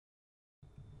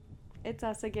It's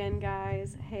us again,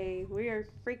 guys. Hey, we are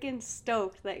freaking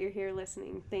stoked that you're here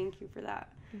listening. Thank you for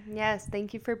that. Yes,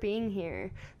 thank you for being here.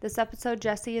 This episode,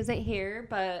 Jessie isn't here,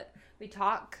 but we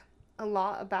talk a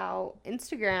lot about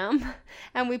Instagram,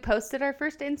 and we posted our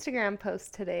first Instagram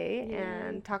post today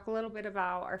and talk a little bit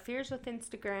about our fears with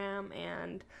Instagram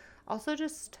and also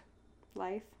just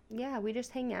life. Yeah, we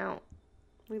just hang out.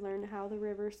 We learn how the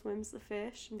river swims the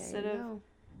fish instead of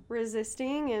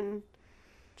resisting and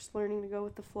just learning to go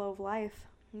with the flow of life.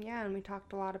 Yeah, and we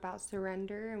talked a lot about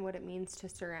surrender and what it means to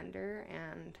surrender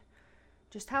and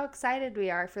just how excited we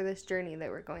are for this journey that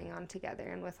we're going on together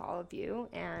and with all of you.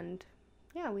 And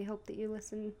yeah, we hope that you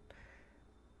listen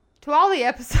to all the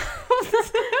episodes.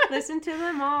 Listen to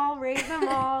them all, rate them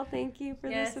all. Thank you for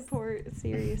the support.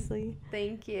 Seriously.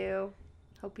 Thank you.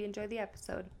 Hope you enjoy the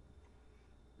episode.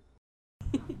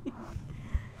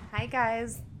 Hi,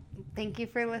 guys. Thank you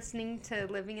for listening to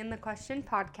Living in the Question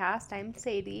podcast. I'm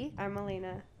Sadie. I'm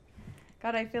Elena.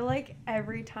 God, I feel like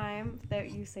every time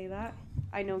that you say that,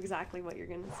 I know exactly what you're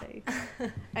going to say.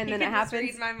 And then it happens.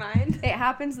 Read my mind. It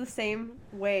happens the same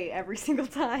way every single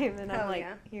time. And I'm like,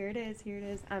 here it is.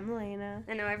 I'm Elena.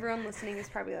 I know everyone listening is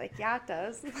probably like, yeah, it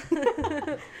does.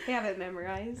 They have it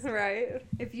memorized. Right.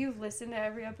 If you've listened to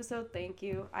every episode, thank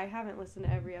you. I haven't listened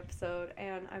to every episode.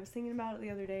 And I was thinking about it the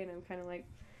other day, and I'm kind of like,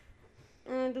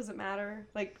 it doesn't matter.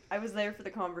 Like, I was there for the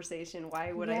conversation.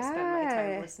 Why would I spend my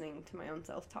time listening to my own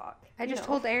self-talk? I just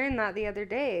told Aaron that the other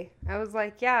day. I was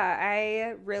like, yeah,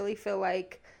 I really feel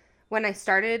like when I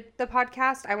started the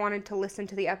podcast, I wanted to listen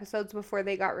to the episodes before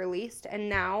they got released. And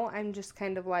now I'm just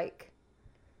kind of like,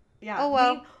 oh,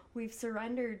 well. We've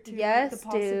surrendered to the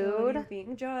possibility of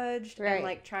being judged and,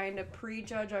 like, trying to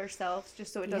prejudge ourselves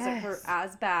just so it doesn't hurt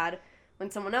as bad when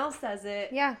someone else says it.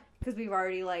 Yeah. Because we've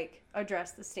already, like,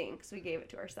 addressed the sting because we gave it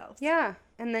to ourselves. Yeah.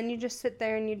 And then you just sit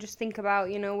there and you just think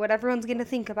about, you know, what everyone's going to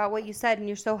think about what you said. And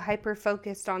you're so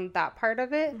hyper-focused on that part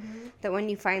of it that when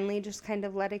you finally just kind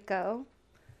of let it go,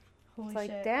 it's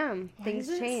like, damn, things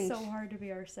change. It's so hard to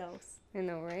be ourselves. I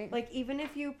know, right? Like, even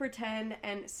if you pretend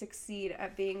and succeed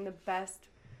at being the best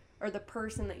or the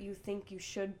person that you think you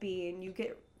should be and you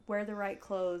wear the right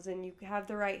clothes and you have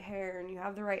the right hair and you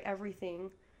have the right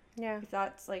everything... Yeah. If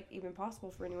that's, like, even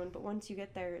possible for anyone. But once you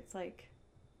get there, it's like,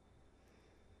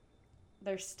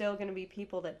 there's still going to be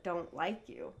people that don't like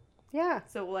you. Yeah.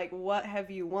 So, like, what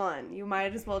have you won? You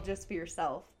might as well just be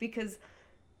yourself. Because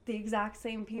the exact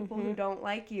same people who don't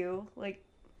like you, like,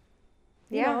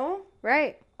 you know?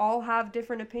 Right. All have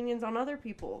different opinions on other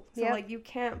people. So, like, you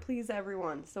can't please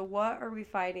everyone. So what are we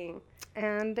fighting?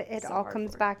 And it all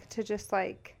comes back to just,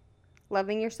 like,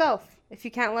 loving yourself. If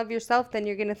you can't love yourself, then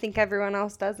you're going to think everyone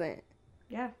else doesn't.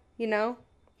 Yeah. You know?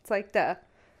 It's like, duh.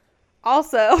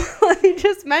 Also, let me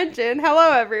just mention,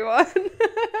 hello, everyone.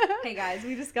 Hey, guys,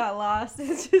 we just got lost.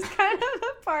 It's just kind of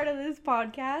a part of this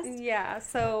podcast. Yeah,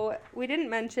 so we didn't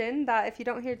mention that if you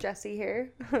don't hear Jessie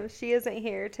here, she isn't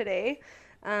here today.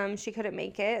 She couldn't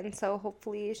make it, and so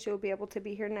hopefully she'll be able to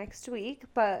be here next week.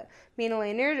 But me and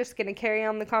Elena are just going to carry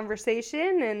on the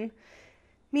conversation, and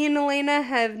me and Elena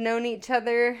have known each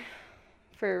other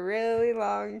for a really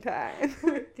long time.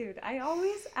 Dude, I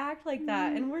always act like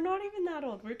that, and we're not even that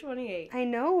old. We're 28. I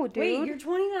know, dude. Wait, you're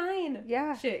 29.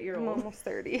 Yeah. Shit, you're I'm old. almost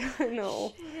 30. I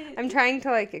know. Shit. I'm trying to,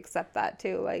 like, accept that,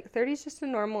 too. Like, 30 is just a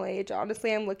normal age.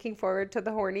 Honestly, I'm looking forward to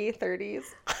the horny 30s.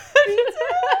 Me too.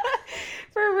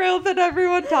 For real, that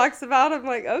everyone talks about. I'm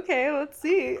like, okay, let's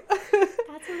see. That's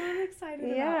what I'm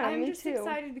excited about. I'm just too.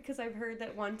 excited because I've heard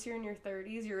that once you're in your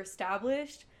 30s, you're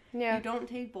established. Yeah. You don't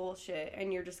take bullshit,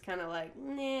 and you're just kind of like,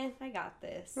 nah, I got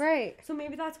this. Right. So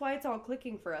maybe that's why it's all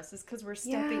clicking for us, is because we're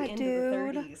stepping into the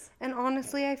 30s. And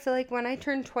honestly, I feel like when I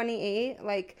turned 28,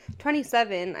 like,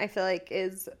 27, I feel like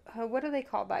is, what do they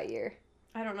call that year?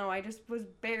 I don't know. I just was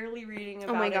barely reading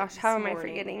about it. Oh my gosh, how am I morning.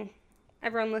 forgetting?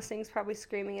 Everyone listening is probably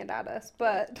screaming it at us,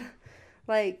 but,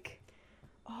 like...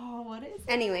 Oh, what is it?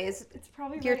 Anyways, it's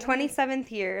probably your right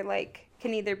 27th year, like,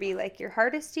 can either be, like, your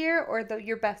hardest year or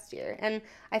your best year. And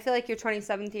I feel like your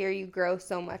 27th year, you grow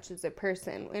so much as a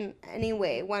person in any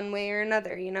way, one way or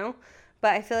another, you know?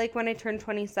 But I feel like when I turned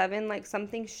 27, like,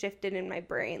 something shifted in my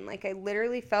brain. Like, I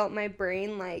literally felt my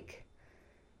brain, like,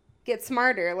 get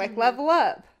smarter, like, level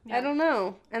up. Yeah. I don't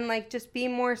know. And, like, just be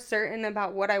more certain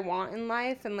about what I want in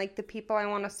life and, like, the people I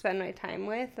want to spend my time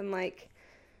with. And, like,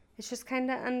 it's just kind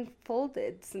of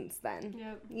unfolded since then.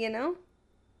 Yep. You know?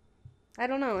 I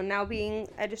don't know. And now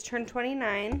I just turned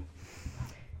 29.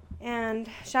 And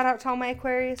shout out to all my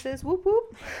Aquariuses. Whoop,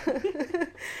 whoop.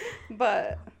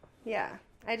 But, yeah.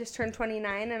 I just turned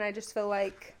 29 and I just feel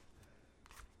like,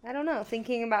 I don't know,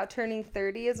 thinking about turning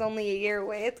 30 is only a year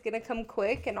away. It's going to come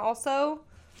quick. And also,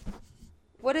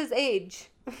 What is age?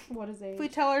 What is age? If we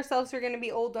tell ourselves we're going to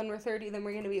be old when we're 30, then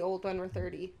we're going to be old when we're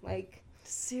 30. Like,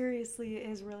 seriously, it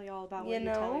is really all about what you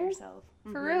tell yourself.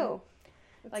 For real.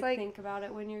 It's like, think about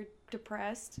it when you're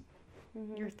depressed.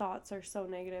 Your thoughts are so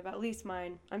negative. At least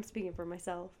mine. I'm speaking for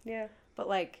myself. Yeah. But,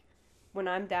 like, when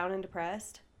I'm down and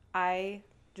depressed, I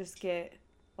just get,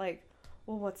 like,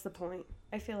 well, what's the point?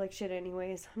 I feel like shit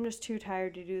anyways. I'm just too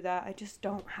tired to do that. I just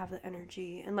don't have the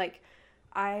energy. And, like,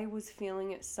 I was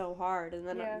feeling it so hard. And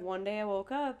then one day I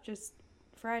woke up, just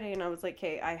Friday, and I was like,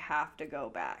 hey, I have to go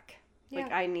back. Yeah.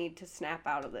 Like, I need to snap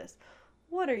out of this.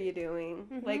 What are you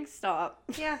doing? Like, stop.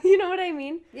 Yeah. You know what I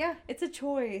mean? Yeah. It's a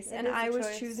choice. And I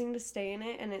was choosing to stay in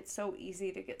it, and it's so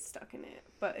easy to get stuck in it.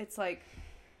 But it's like,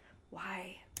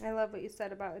 why? I love what you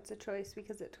said about it's a choice,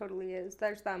 because it totally is.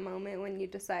 There's that moment when you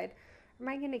decide, am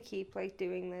I going to keep, like,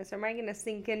 doing this? Or am I going to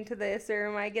sink into this? Or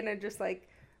am I going to just, like,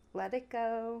 let it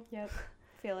go? Yep.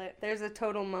 Feel it. There's a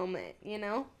total moment, you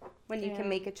know, when you can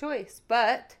make a choice.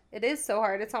 But it is so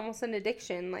hard. It's almost an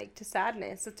addiction, like, to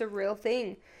sadness. It's a real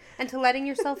thing. And to letting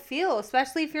yourself feel,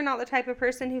 especially if you're not the type of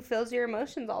person who feels your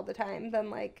emotions all the time, then,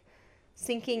 like,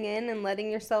 sinking in and letting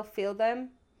yourself feel them,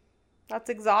 that's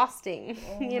exhausting,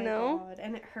 you know? God.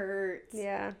 And it hurts.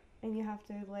 Yeah. And you have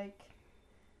to, like,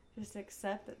 just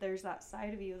accept that there's that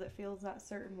side of you that feels that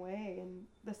certain way. And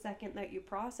the second that you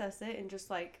process it and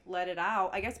just, like, let it out,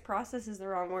 I guess process is the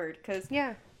wrong word, because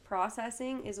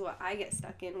processing is what I get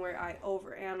stuck in, where I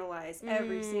overanalyze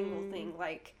every single thing,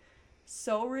 like,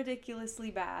 so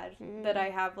ridiculously bad that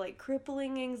I have, like,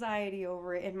 crippling anxiety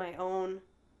over it in my own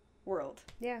world.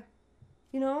 Yeah.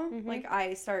 You know? Like,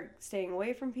 I start staying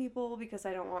away from people because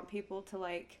I don't want people to,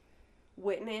 like,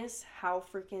 witness how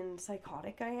freaking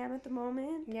psychotic I am at the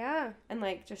moment. Yeah. And,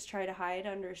 like, just try to hide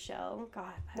under a shell.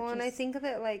 God. And I think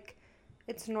that, like,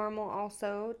 it's normal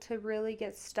also to really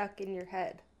get stuck in your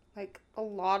head. Like, a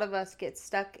lot of us get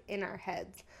stuck in our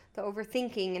heads. The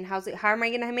overthinking and how am I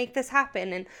going to make this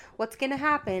happen, and what's going to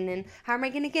happen, and how am I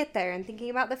going to get there, and thinking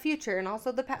about the future, and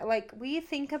also the past. Like, we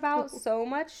think about so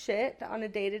much shit on a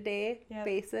day-to-day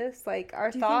basis. Like,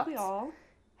 our thoughts. Do you think we all?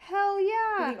 Hell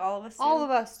yeah. I think all of us do. All of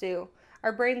us do.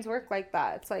 Our brains work like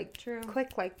that. It's, like, true.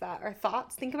 Quick like that. Our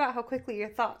thoughts. Think about how quickly your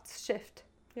thoughts shift.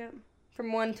 Yep.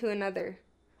 From one to another.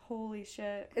 Holy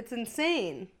shit. It's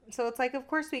insane. So it's like, of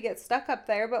course we get stuck up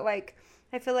there, but, like,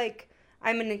 I feel like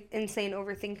I'm an insane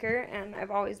overthinker, and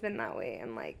I've always been that way.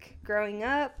 And, like, growing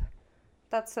up,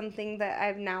 that's something that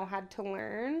I've now had to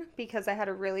learn, because I had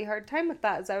a really hard time with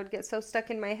that, as I would get so stuck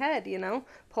in my head, you know,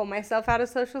 pull myself out of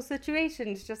social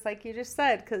situations, just like you just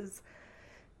said, because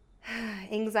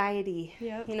anxiety.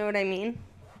 Yep. You know what I mean?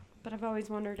 But I've always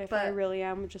wondered if I really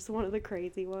am just one of the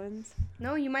crazy ones.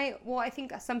 No, you might. Well, I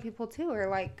think some people, too, are,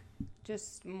 like,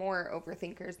 just more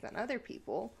overthinkers than other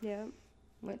people. Yeah.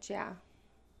 Which, yeah.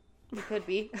 You could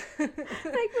be. Like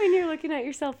when you're looking at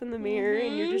yourself in the mirror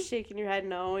and you're just shaking your head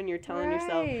no, and you're telling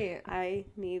yourself, I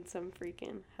need some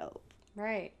freaking help.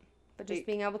 Right. But just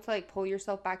being able to, like, pull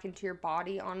yourself back into your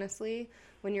body, honestly,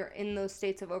 when you're in those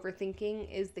states of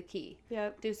overthinking is the key.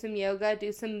 Yep. Do some yoga,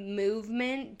 do some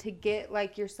movement to get,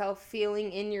 like, yourself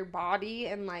feeling in your body,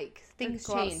 and, like, things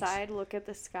go change. Outside, look at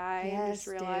the sky, and just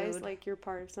realize, like, you're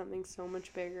part of something so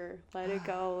much bigger. Let it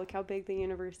go. Look how big the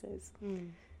universe is.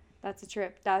 That's a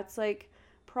trip. That's, like,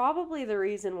 probably the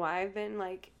reason why I've been,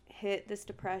 like, hit this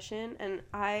depression, and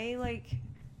I, like,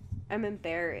 am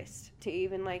embarrassed to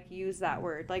even, like, use that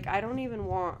word. Like, I don't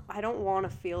want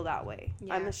to feel that way.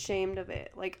 Yeah. I'm ashamed of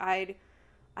it. Like, I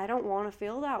don't want to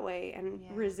feel that way, and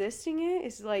resisting it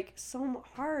is, like, so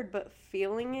hard, but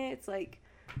feeling it, it's like,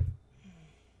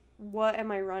 what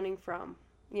am I running from?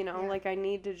 You know, like, I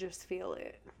need to just feel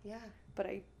it. Yeah. But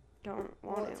I don't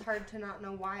want to. Well, it's hard to not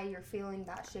know why you're feeling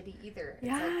that shitty either.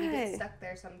 It's like you get stuck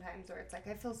there sometimes where it's like,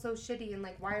 I feel so shitty, and,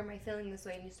 like, why am I feeling this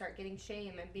way? And you start getting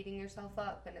shame and beating yourself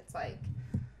up, and it's like,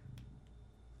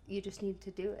 you just need to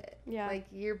do it. Yeah. Like,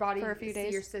 your body, for a few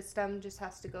days, your system just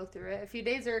has to go through it. A few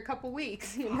days or a couple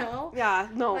weeks, you know? Yeah,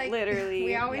 no, like, literally.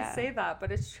 We always say that,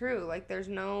 but it's true. Like, there's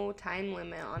no time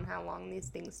limit on how long these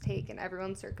things take, and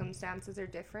everyone's circumstances are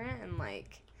different, and,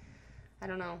 like, I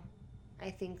don't know. I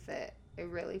think that it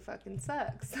really fucking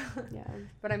sucks. Yeah.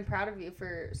 But I'm proud of you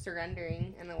for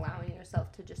surrendering and allowing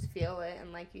yourself to just feel it.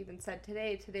 And like you even said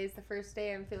today's the first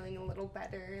day I'm feeling a little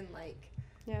better, and, like,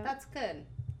 that's good.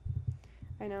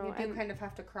 I know. You do kind of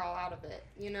have to crawl out of it,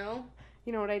 you know?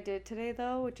 You know what I did today,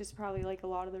 though, which is probably, like, a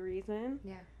lot of the reason?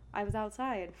 Yeah. I was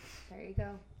outside. There you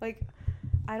go. Like,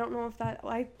 I don't know if that...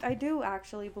 I do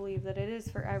actually believe that it is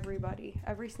for everybody.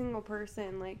 Every single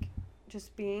person, like,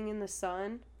 just being in the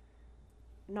sun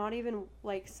not even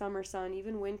like summer sun,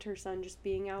 even winter sun, just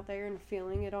being out there and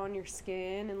feeling it on your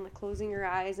skin and like closing your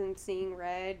eyes and seeing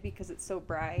red because it's so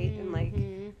bright and like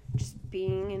just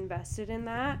being invested in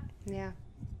that. Yeah.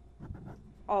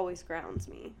 Always grounds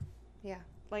me. Yeah.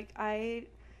 Like, I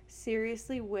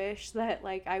seriously wish that,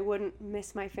 like, I wouldn't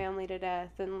miss my family to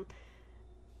death and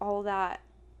all that,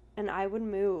 and I would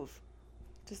move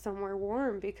to somewhere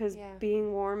warm, because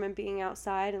being warm and being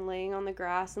outside and laying on the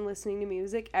grass and listening to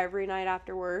music every night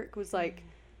after work was, like,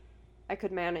 I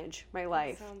could manage my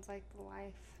life. That sounds like the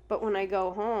life. But when I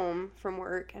go home from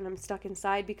work and I'm stuck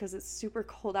inside because it's super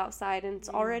cold outside and it's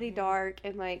already dark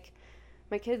and, like,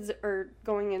 my kids are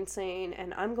going insane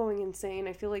and I'm going insane.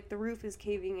 I feel like the roof is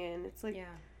caving in. It's like,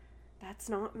 that's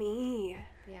not me.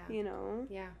 Yeah. You know?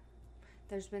 Yeah.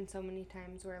 There's been so many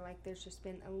times where, like, there's just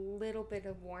been a little bit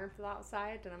of warmth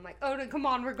outside and I'm like, oh, come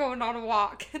on, we're going on a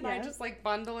walk. And I just, like,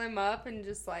 bundle him up and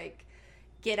just, like,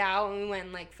 get out. And we went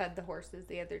and, like, fed the horses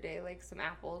the other day, like, some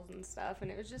apples and stuff.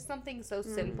 And it was just something so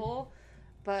simple,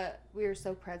 but we were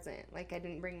so present. Like, I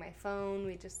didn't bring my phone.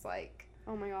 We just, like...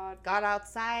 Oh my God. Got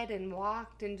outside and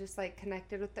walked and just, like,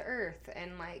 connected with the earth.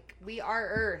 And, like, we are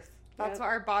earth. That's what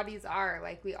our bodies are.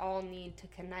 Like, we all need to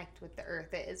connect with the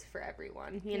earth. It is for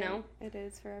everyone, you know? It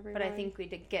is for everyone. But I think we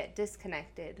get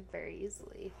disconnected very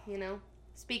easily, you know?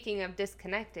 Speaking of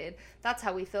disconnected, that's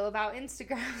how we feel about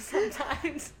Instagram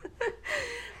sometimes.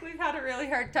 We've had a really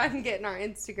hard time getting our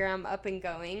Instagram up and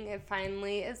going. It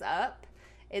finally is up.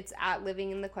 It's at Living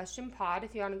in the Question Pod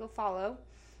if you want to go follow.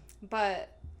 But...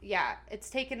 yeah,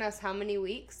 it's taken us how many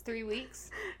weeks? 3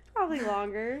 weeks? Probably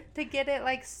longer. To get it,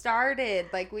 like, started.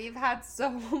 Like, we've had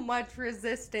so much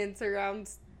resistance around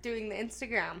doing the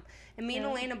Instagram. And me and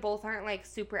Elena both aren't, like,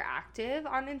 super active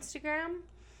on Instagram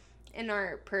in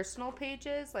our personal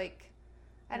pages. Like,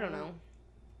 I don't know.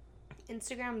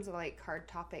 Instagram's a, like, hard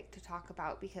topic to talk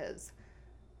about because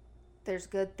there's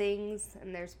good things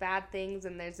and there's bad things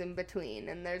and there's in between.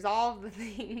 And there's all of the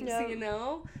things, you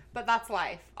know? But that's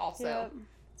life also. Yep.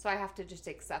 So I have to just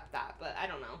accept that, but I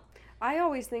don't know. I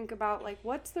always think about, like,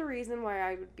 what's the reason why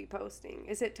I would be posting?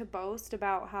 Is it to boast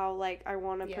about how, like, I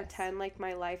want to pretend like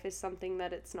my life is something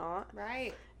that it's not?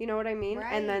 Right. You know what I mean?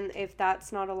 Right. And then if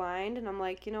that's not aligned and I'm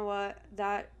like, you know what,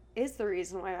 that is the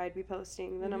reason why I'd be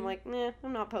posting, then I'm like, nah,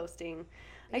 I'm not posting.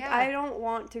 Like, I don't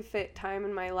want to fit time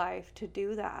in my life to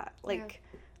do that. Like,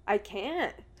 I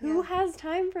can't. Who has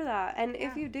time for that? And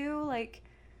if you do, like,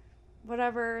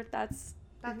 whatever, that's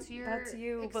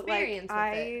you, but like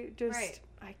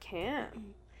I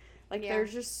can't. Like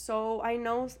there's just so, I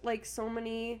know, like, so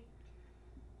many.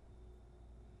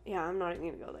 I'm not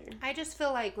even gonna go there. I just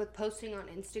feel like with posting on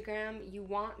Instagram, you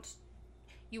want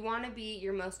to be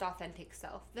your most authentic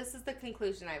self. This is the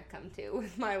conclusion I've come to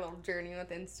with my little journey with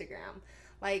Instagram.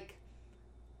 Like,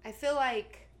 I feel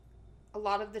like a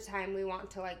lot of the time we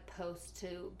want to, like, post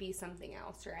to be something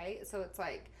else, right? So it's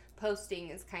like posting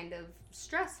is kind of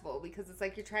stressful because it's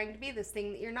like you're trying to be this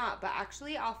thing that you're not. But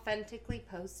actually authentically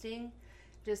posting,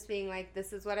 just being like,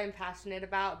 this is what I'm passionate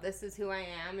about, this is who I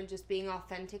am, and just being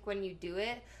authentic when you do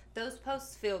it, those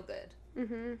posts feel good.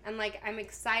 Mm-hmm. And, like, I'm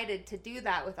excited to do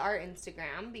that with our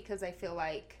Instagram because I feel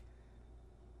like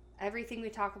everything we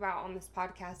talk about on this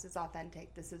podcast is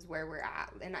authentic. This is where we're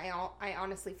at. And I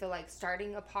honestly feel like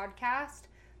starting a podcast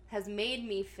has made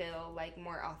me feel, like,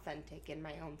 more authentic in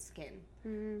my own skin.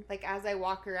 Mm-hmm. Like, as I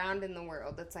walk around in the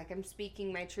world, it's like I'm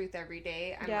speaking my truth every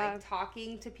day. I'm, like,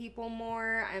 talking to people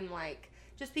more. I'm, like,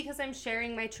 just because I'm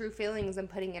sharing my true feelings and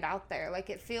putting it out there. Like,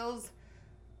 it feels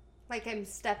like I'm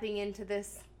stepping into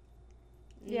this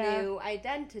new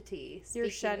identity. You're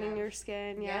shedding your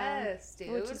skin. Yes,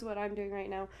 dude. Which is what I'm doing right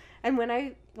now. And when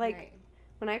I, like...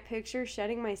 When I picture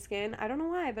shedding my skin, I don't know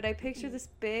why, but I picture this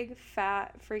big,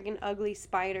 fat, freaking ugly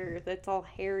spider that's all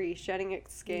hairy shedding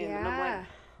its skin. Yeah. And I'm like,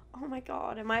 oh my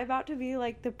God, am I about to be,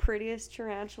 like, the prettiest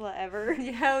tarantula ever?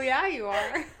 Hell yeah, you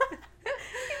are. Even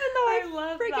though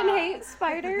I freaking hate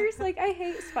spiders. Like, I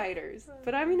hate spiders.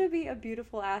 But I'm going to be a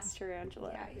beautiful ass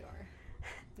tarantula. Yeah, you are.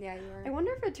 Yeah, you are. I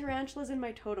wonder if a tarantula's in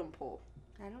my totem pole.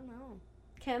 I don't know.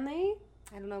 Can they?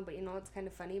 I don't know, but you know what's kind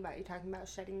of funny about you talking about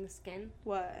shedding the skin?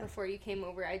 What? Before you came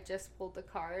over, I just pulled a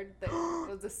card that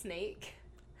was a snake.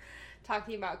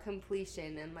 Talking about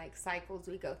completion and, like, cycles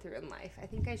we go through in life. I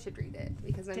think I should read it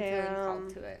because I'm feeling called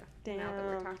to it now that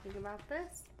we're talking about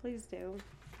this. Please do.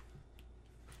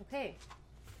 Okay.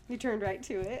 You turned right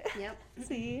to it. Yep.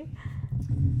 See?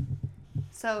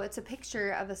 So it's a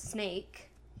picture of a snake.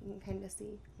 You can kind of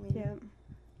see. Yep.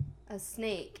 A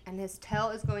snake, and his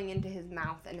tail is going into his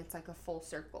mouth, and it's like a full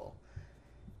circle.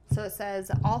 So it says,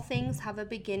 all things have a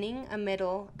beginning, a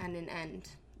middle, and an end.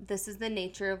 This is the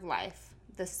nature of life.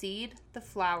 the seed, the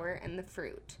flower, and the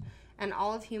fruit, and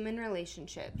all of human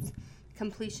relationships.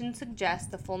 Completion suggests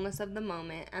the fullness of the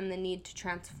moment and the need to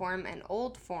transform an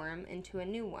old form into a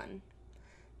new one.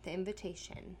 The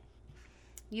invitation.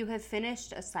 You have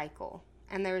finished a cycle,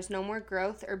 and there is no more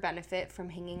growth or benefit from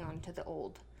hanging on to the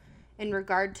old. In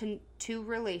regard to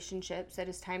relationships, it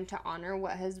is time to honor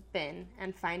what has been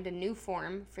and find a new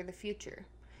form for the future.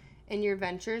 In your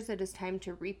ventures, it is time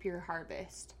to reap your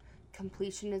harvest.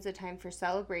 Completion is a time for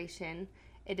celebration.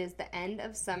 It is the end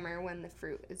of summer when the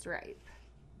fruit is ripe.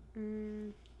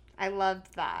 I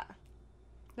loved that.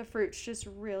 The fruit's just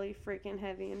really freaking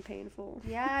heavy and painful.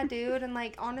 Yeah, dude. And,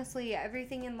 like, honestly,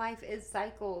 everything in life is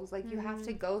cycles. Like, you have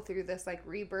to go through this, like,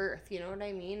 rebirth. You know what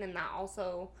I mean? And that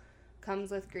also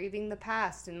comes with grieving the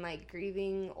past and, like,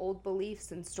 grieving old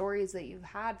beliefs and stories that you've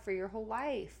had for your whole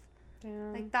life.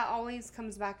 Yeah. Like, that always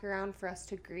comes back around for us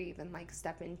to grieve and, like,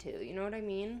 step into. You know what I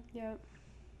mean? Yep.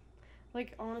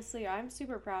 Like, honestly, I'm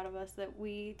super proud of us that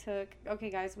we took... Okay,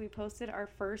 guys, we posted our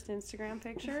first Instagram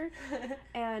picture,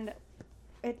 and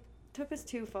it took us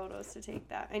 2 photos to take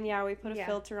that. And, yeah, we put a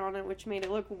filter on it, which made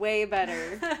it look way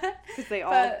better. Because they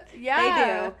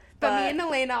they do. But me and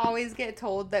Elena always get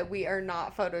told that we are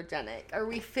not photogenic, or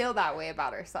we feel that way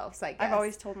about ourselves, I guess. I've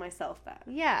always told myself that.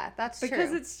 Yeah, that's true.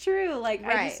 Because it's true. Like,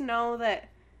 I just know that...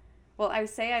 Well, I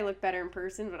say I look better in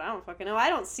person, but I don't fucking know. I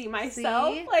don't see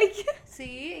myself.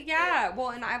 See? Yeah. Well,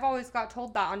 and I've always got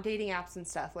told that on dating apps and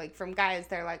stuff. Like, from guys,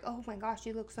 they're like, oh my gosh,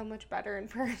 you look so much better in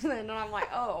person. And I'm like,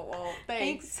 oh, well,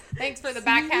 thanks. Thanks for the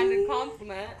backhanded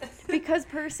compliment. Because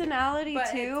personality,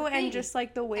 too, and just,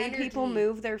 like, the way people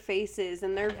move their faces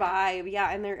and their vibe,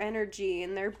 and their energy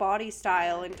and their body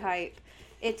style and type,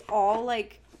 it's all,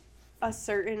 like, a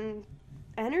certain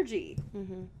energy,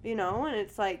 you know? And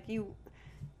it's like,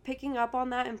 picking up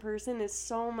on that in person is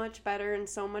so much better and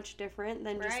so much different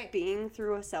than just being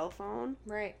through a cell phone.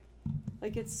 Right.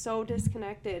 Like, it's so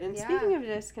disconnected. And speaking of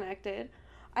disconnected,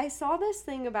 I saw this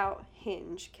thing about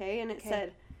Hinge, okay? And it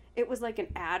said, it was like an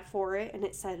ad for it, and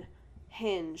it said,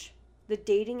 Hinge, the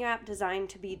dating app designed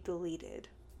to be deleted.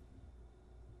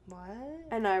 What?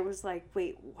 And I was like,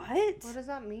 wait, what? What does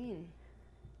that mean?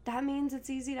 That means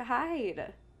it's easy to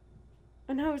hide.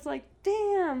 And I was like,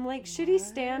 damn, like, shitty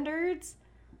standards.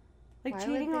 Like,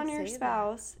 cheating on your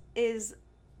spouse is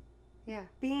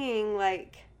being,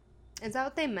 like... Is that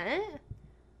what they meant?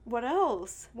 What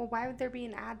else? Well, why would there be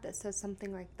an ad that says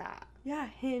something like that? Yeah,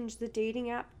 Hinge, the dating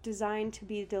app designed to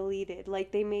be deleted.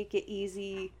 Like, they make it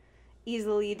easily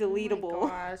deletable. Oh my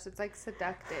gosh, it's, like,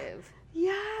 seductive.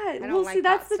 Yeah. Well, see,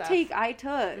 that's the take I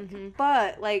took.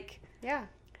 But, like... Yeah.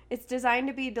 It's designed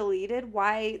to be deleted.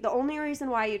 Why? The only reason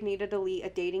why you'd need to delete a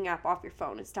dating app off your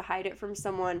phone is to hide it from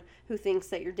someone who thinks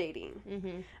that you're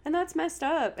dating. And that's messed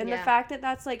up. And the fact that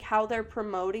that's, like, how they're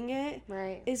promoting it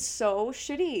is so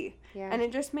shitty. Yeah. And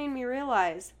it just made me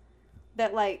realize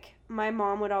that, like, my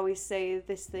mom would always say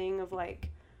this thing of, like,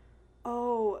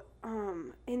 oh,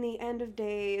 in the end of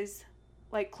days,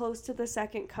 like, close to the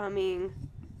second coming,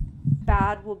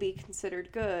 bad will be considered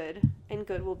good and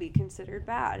good will be considered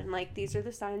bad. And, like, these are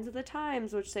the signs of the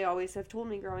times, which they always have told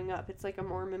me growing up. It's, like, a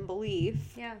Mormon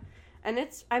belief. Yeah. And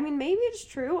it's, I mean, maybe it's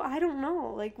true. I don't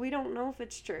know. Like, we don't know if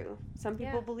it's true. Some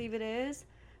people believe it is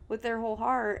with their whole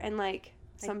heart. And, like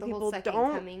some people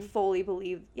don't fully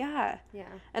believe. Yeah. Yeah.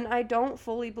 And I don't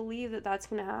fully believe that that's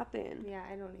going to happen. Yeah,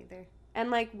 I don't either.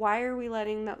 And, like, why are we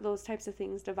letting those types of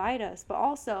things divide us? But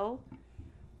also...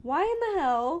 Why in the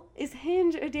hell is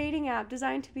Hinge a dating app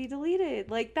designed to be deleted?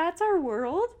 Like, that's our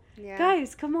world? Yeah.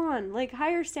 Guys, come on. Like,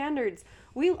 higher standards.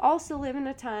 We also live in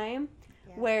a time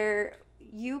where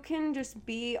you can just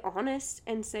be honest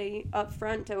and say up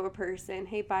front to a person,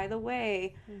 hey, by the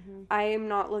way, I am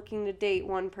not looking to date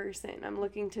one person. I'm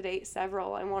looking to date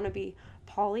several. I want to be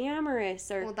polyamorous.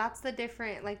 Or well, that's the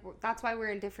different, like, that's why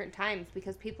we're in different times,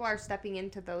 because people are stepping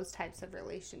into those types of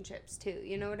relationships too.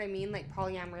 You know what I mean? Like,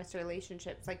 polyamorous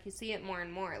relationships. Like, you see it more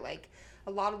and more. Like,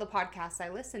 a lot of the podcasts I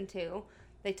listen to,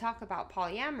 they talk about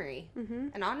polyamory.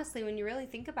 And honestly, when you really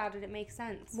think about it, it makes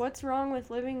sense. What's wrong with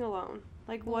living alone?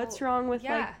 Like, what's wrong with,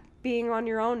 like, being on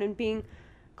your own and being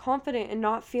confident and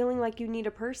not feeling like you need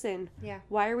a person? Yeah.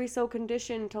 Why are we so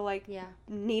conditioned to, like,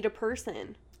 need a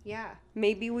person? Yeah.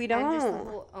 Maybe we don't. And just the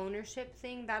whole ownership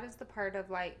thing, that is the part of,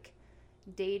 like,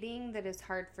 dating that is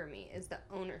hard for me, is the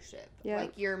ownership. Yep.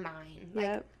 Like, you're mine.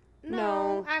 Like,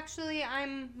 no, actually,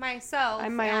 I'm myself.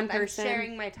 I'm my own person. I'm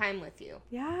sharing my time with you.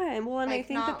 Yeah, and well, and like, I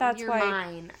think that's you're why... you're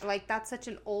mine. Like, that's such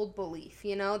an old belief,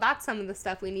 you know? That's some of the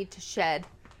stuff we need to shed.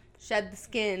 Shed the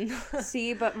skin.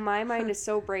 See, but my mind is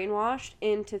so brainwashed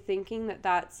into thinking that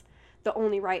that's the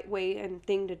only right way and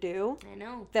thing to do. I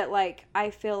know. That, like,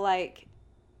 I feel like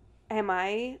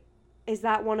is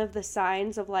that one of the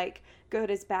signs of, like, good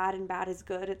is bad and bad is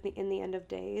good in the end of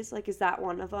days? Like, is that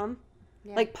one of them?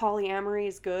 Yeah. Like, polyamory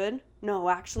is good? No,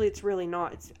 actually, it's really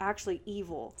not. It's actually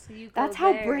evil. So you go That's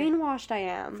how brainwashed I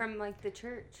am. From, like, the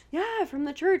church. Yeah, from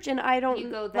the church. And I don't... You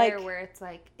go there, like, where it's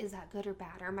like, is that good or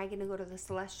bad? Or am I going to go to the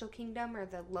celestial kingdom or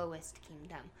the lowest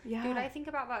kingdom? Yeah. Dude, I think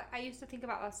about that. I used to think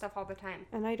about that stuff all the time.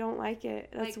 And I don't like it.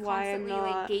 That's like, why I'm not...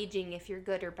 like, gauging if you're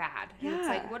good or bad. And it's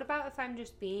like, what about if I'm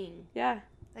just being? Yeah.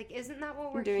 Like, isn't that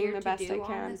what we're here to do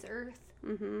on this earth?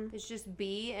 Mm-hmm. It's just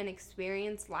be and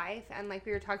experience life. And like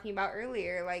we were talking about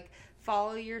earlier, like,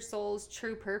 follow your soul's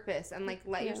true purpose and, like,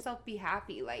 let yourself be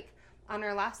happy. Like, on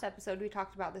our last episode, we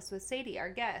talked about this with Sadie, our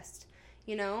guest,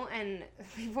 you know, and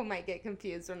people might get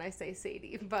confused when I say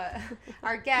Sadie, but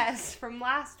our guest from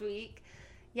last week,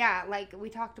 yeah, like, we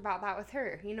talked about that with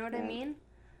her. You know what I mean?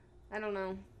 I don't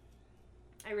know.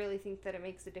 I really think that it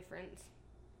makes a difference.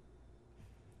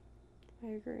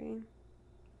 I agree.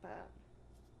 But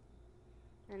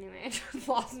anyway, I just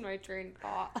lost my train of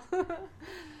thought.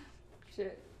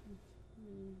 Shit.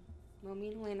 Well, me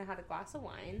and Elena had a glass of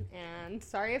wine, and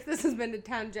sorry if this has been a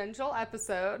tangential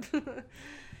episode,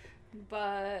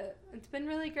 but it's been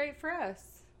really great for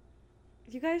us.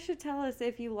 You guys should tell us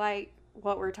if you like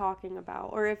what we're talking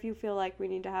about, or if you feel like we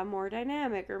need to have more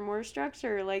dynamic or more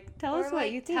structure. Like, tell us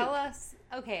what you think. Tell us.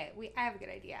 Okay, I have a good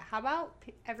idea. How about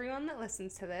everyone that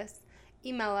listens to this,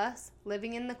 email us,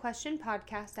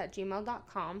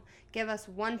 livinginthequestionpodcast@gmail.com. Give us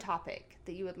one topic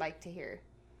that you would like to hear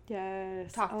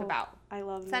talked about. I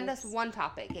love Send us one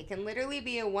topic. It can literally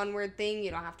be a one-word thing. You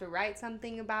don't have to write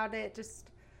something about it. Just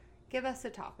give us a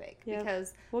topic,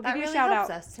 because that really helps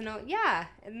us to know. Yeah,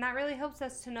 and that really helps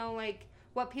us to know, like,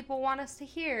 what people want us to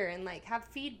hear and, like, have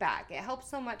feedback. It helps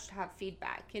so much to have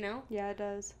feedback, you know? Yeah, it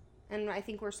does. And I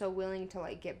think we're so willing to,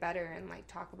 like, get better and, like,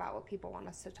 talk about what people want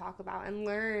us to talk about and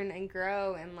learn and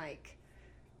grow and, like,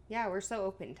 yeah, we're so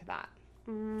open to that.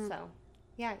 So,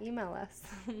 yeah, email us.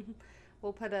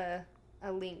 We'll put a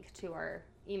link to our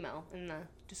email in the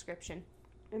description.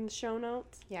 In the show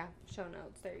notes? Yeah, show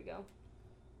notes. There you go.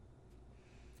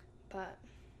 But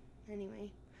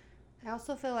anyway, I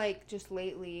also feel like just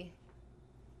lately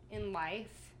in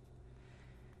life,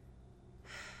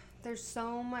 there's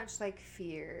so much, like,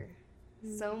 fear.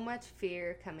 So much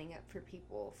fear coming up for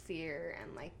people. Fear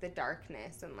and, like, the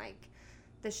darkness and, like,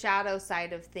 the shadow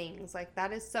side of things. Like,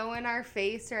 that is so in our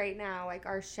face right now, like,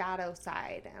 our shadow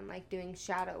side and, like, doing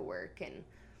shadow work. And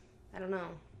I don't know.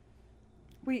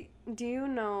 Do you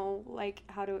know, like,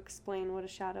 how to explain what a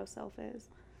shadow self is?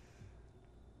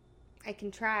 I can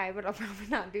try, but I'll probably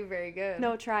not do very good.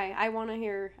 No, try. I want to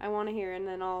hear, and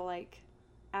then I'll, like,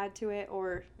 add to it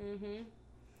or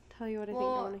tell you what I think I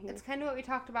want to hear. It's kind of what we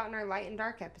talked about in our light and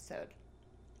dark episode.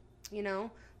 You know?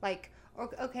 Like,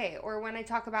 or when I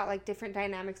talk about, like, different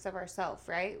dynamics of ourself,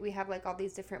 right? We have, like, all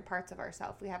these different parts of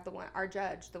ourself. We have our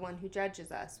judge, the one who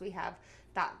judges us. We have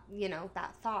that, you know,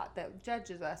 that thought that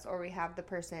judges us. Or we have the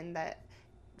person that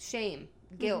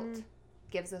guilt,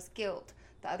 gives us guilt.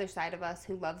 The other side of us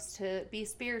who loves to be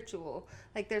spiritual.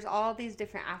 Like, there's all these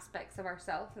different aspects of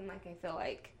ourselves. And, like, I feel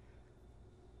like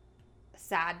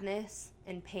sadness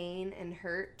and pain and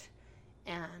hurt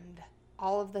and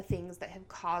all of the things that have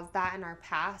caused that in our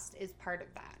past is part of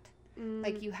that.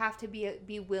 Like, you have to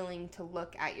be willing to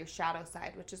look at your shadow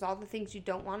side, which is all the things you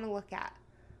don't want to look at.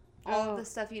 All of the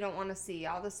stuff you don't want to see.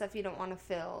 All the stuff you don't want to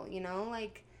feel, you know?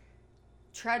 Like,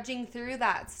 trudging through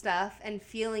that stuff and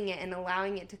feeling it and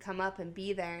allowing it to come up and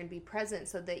be there and be present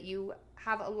so that you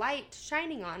have a light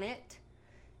shining on it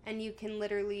and you can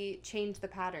literally change the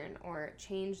pattern or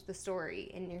change the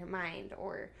story in your mind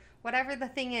or whatever the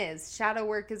thing is. Shadow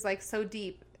work is, like, so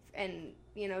deep and,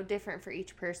 you know, different for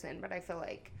each person, but I feel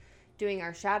like doing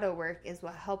our shadow work is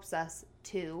what helps us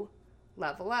to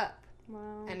level up.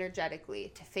 Wow.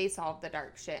 Energetically, to face all of the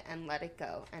dark shit and let it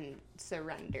go and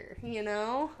surrender, you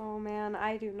know? Oh, man,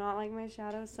 I do not like my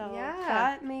shadow self. Yeah.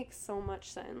 That makes so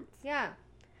much sense. Yeah.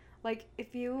 Like,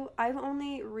 I've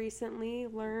only recently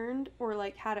learned or,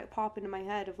 like, had it pop into my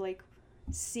head of, like,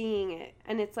 seeing it.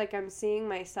 And it's like I'm seeing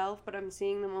myself, but I'm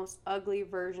seeing the most ugly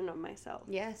version of myself.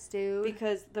 Yes, dude.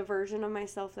 Because the version of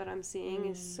myself that I'm seeing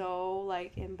is so,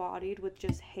 like, embodied with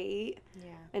just hate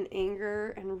and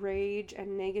anger and rage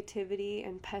and negativity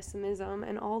and pessimism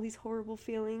and all these horrible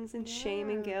feelings and shame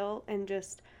and guilt and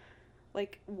just,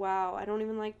 like, wow, I don't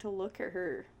even like to look at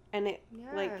her. And it,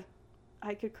 like,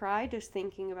 I could cry just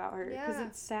thinking about her because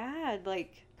it's sad,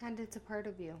 like. And it's a part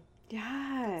of you.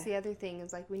 Yeah. That's the other thing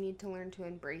is, like, we need to learn to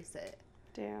embrace it.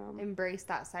 Damn. Embrace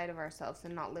that side of ourselves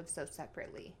and not live so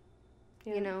separately.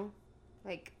 Yeah. You know?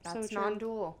 Like, that's so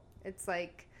non-dual. It's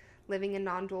like living a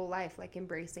non-dual life, like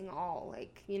embracing all,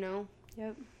 like, you know?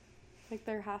 Yep. Like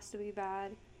there has to be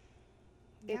bad.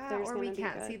 Yeah, or we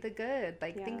can't see the good.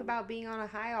 Like, Yeah. think about being on a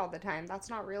high all the time. That's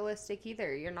not realistic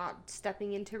either. You're not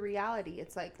stepping into reality.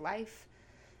 It's like life.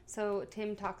 So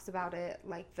Tim talks about it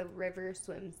like the river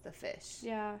swims the fish.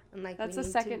 Yeah. And like that's the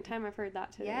second time I've heard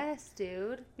that today. Yes,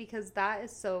 dude. Because that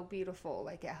is so beautiful.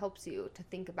 Like, it helps you to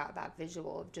think about that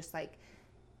visual of just like,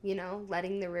 you know,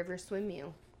 letting the river swim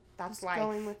you. That's just life.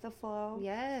 Going with the flow.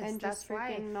 Yes, and that's just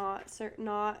freaking life.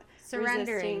 not surrendering.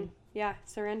 Resisting. Yeah,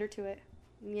 surrender to it.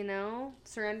 You know,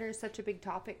 surrender is such a big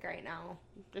topic right now,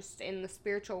 just in the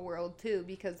spiritual world too,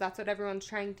 because that's what everyone's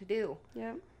trying to do.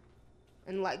 Yep.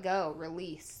 And let go,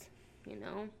 release, you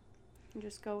know? And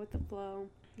just go with the flow.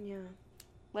 Yeah.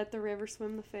 Let the river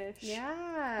swim the fish.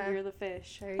 Yeah. You're the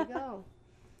fish. There you go.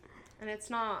 And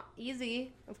it's not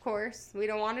easy, of course. We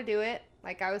don't want to do it.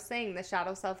 Like I was saying, the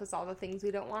shadow self is all the things we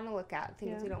don't want to look at,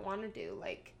 things we don't want to do,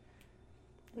 like...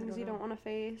 Things you don't want to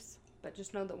face. But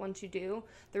just know that once you do,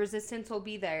 the resistance will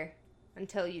be there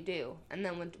until you do. And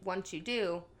then once you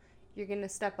do, you're going to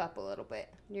step up a little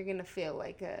bit. You're going to feel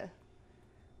like a,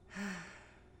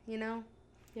 you know?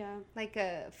 Yeah. Like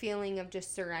a feeling of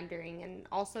just surrendering and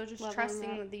also just Leveling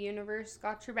trusting up. that the universe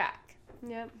got your back.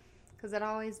 Yep. Because it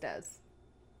always does.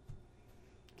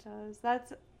 It does.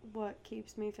 That's what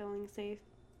keeps me feeling safe.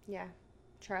 Yeah.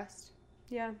 Trust.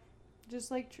 Yeah.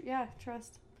 Just like,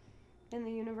 trust in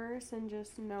the universe and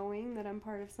just knowing that I'm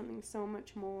part of something so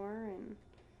much more. And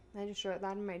I just wrote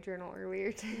that in my journal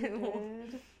earlier too.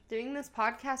 good. Doing this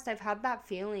podcast, I've had that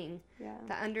feeling. Yeah.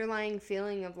 The underlying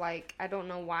feeling of like, I don't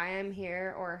know why I'm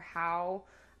here or how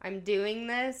I'm doing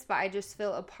this, but I just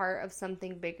feel a part of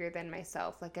something bigger than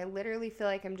myself. Like, I literally feel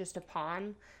like I'm just a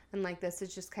pawn and like this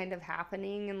is just kind of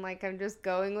happening and like I'm just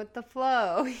going with the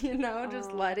flow, you know,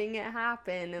 just letting it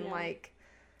happen. And like,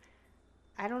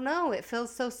 I don't know, it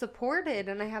feels so supported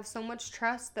and I have so much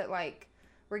trust that like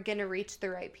we're gonna reach the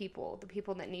right people, the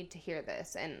people that need to hear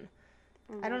this. And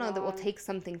I don't know that we'll take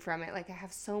something from it. Like, I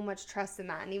have so much trust in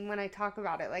that. And even when I talk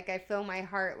about it, like, I feel my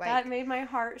heart, like... That made my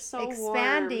heart so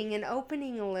expanding warm. And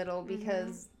opening a little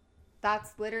because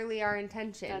that's literally our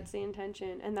intention. That's the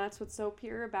intention. And that's what's so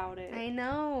pure about it. I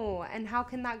know. And how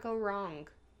can that go wrong?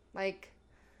 Like,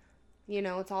 you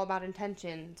know, it's all about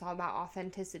intention. It's all about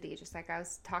authenticity. Just like I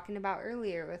was talking about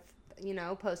earlier with, you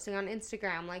know, posting on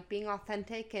Instagram. Like, being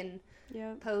authentic and...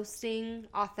 posting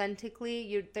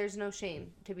authentically, there's no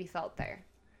shame to be felt there.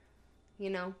 You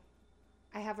know?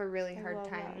 I have a really hard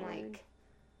time, like,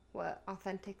 what,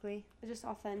 authentically? Just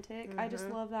authentic. I just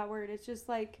love that word. It's just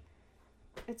like,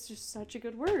 it's just such a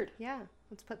good word. Yeah.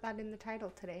 Let's put that in the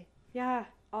title today. Yeah.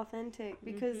 Authentic.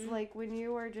 Because, like, when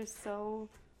you are just so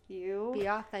you. Be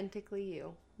authentically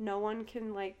you. No one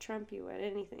can, like, trump you at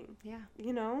anything. Yeah.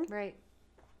 You know? Right.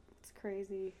 It's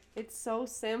crazy. It's so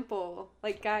simple.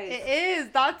 Like, guys. It is.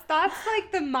 That's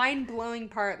like the mind-blowing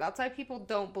part. That's why people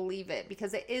don't believe it.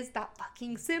 Because it is that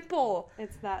fucking simple.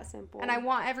 It's that simple. And I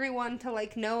want everyone to,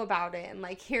 like, know about it and,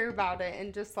 like, hear about it.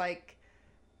 And just, like,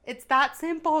 it's that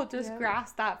simple. Just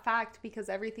grasp that fact because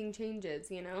everything changes,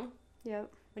 you know?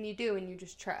 Yep. When you do and you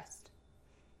just trust.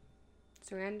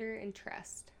 Surrender and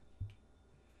trust.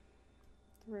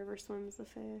 The river swims the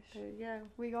fish. There you go.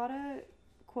 We gotta...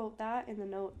 quote that in the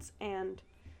notes and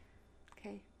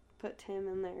put Tim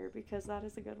in there because that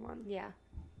is a good one. Yeah.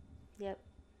 Yep.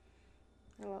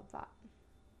 I love that.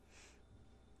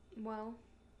 Well,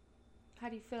 how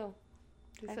do you feel?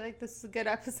 Do you feel like this is a good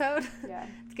episode? Yeah.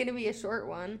 It's going to be a short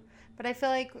one. But I feel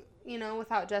like, you know,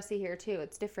 without Jessie here too,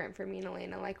 it's different for me and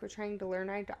Elena. Like, we're trying to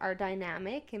learn our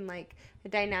dynamic. And, like, a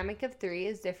dynamic of 3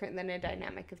 is different than a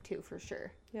dynamic of 2 for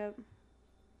sure. Yep.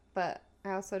 But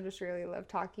I also just really love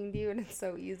talking to you, and it's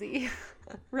so easy.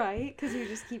 Right? Because we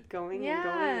just keep going and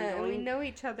going and going. We know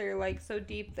each other, like, so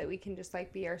deep that we can just,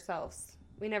 like, be ourselves.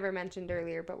 We never mentioned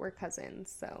earlier, but we're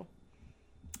cousins, so,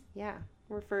 yeah.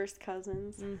 We're first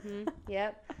cousins. Mm-hmm.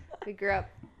 Yep. We grew up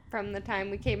from the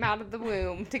time we came out of the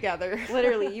womb together.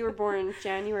 Literally, you were born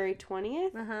January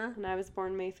 20th, Uh-huh. and I was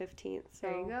born May 15th. So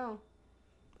there you go.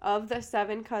 Of the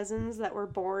 7 cousins that were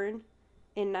born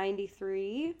in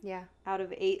 93, out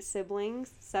of 8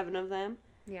 siblings, 7 of them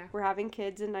were having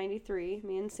kids in 93.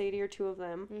 Me and Sadie are 2 of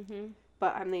them. Mm-hmm.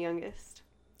 But I'm the youngest.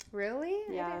 Really?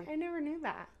 Yeah. I never knew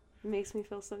that. It makes me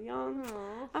feel so young.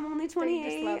 Aww. I'm only 28. You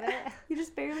just love it. You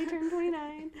just barely turned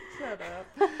 29. Shut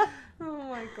up. Oh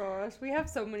my gosh. We have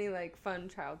so many, like, fun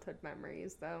childhood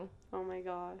memories, though. Oh my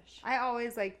gosh. I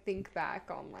always, like, think back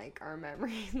on, like, our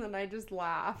memories and I just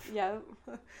laugh. Yep.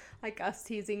 Like us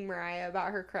teasing Mariah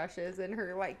about her crushes and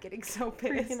her, like, getting so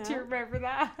pissed. Freaking out. Do you remember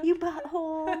that? You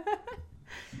butthole.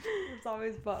 It's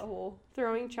always butthole.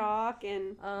 Throwing chalk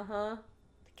and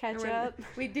ketchup.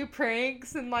 We do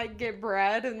pranks and like get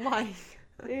bread and like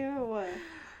Ew.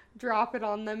 drop it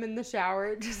on them in the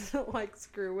shower just to like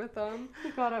screw with them.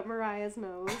 We got up Mariah's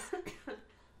nose.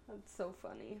 That's so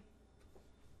funny.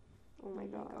 Oh my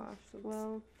gosh. That's...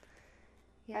 Well,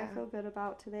 yeah. I feel good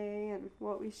about today and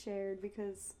what we shared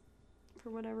because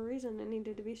for whatever reason it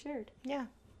needed to be shared. Yeah.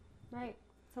 Right.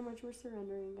 How much we're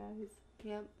surrendering, guys.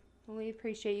 Yep. Well, we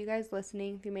appreciate you guys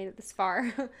listening if you made it this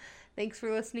far. Thanks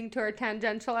for listening to our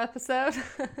tangential episode.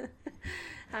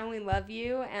 And we love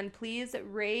you. And please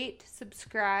rate,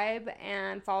 subscribe,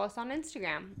 and follow us on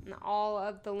Instagram. And all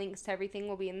of the links to everything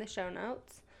will be in the show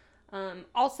notes.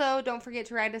 Also, don't forget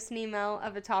to write us an email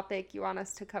of a topic you want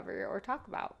us to cover or talk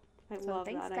about. I love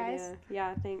that idea.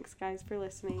 Yeah, thanks, guys, for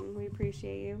listening. We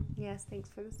appreciate you. Yes, thanks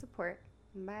for the support.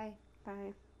 Bye.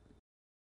 Bye.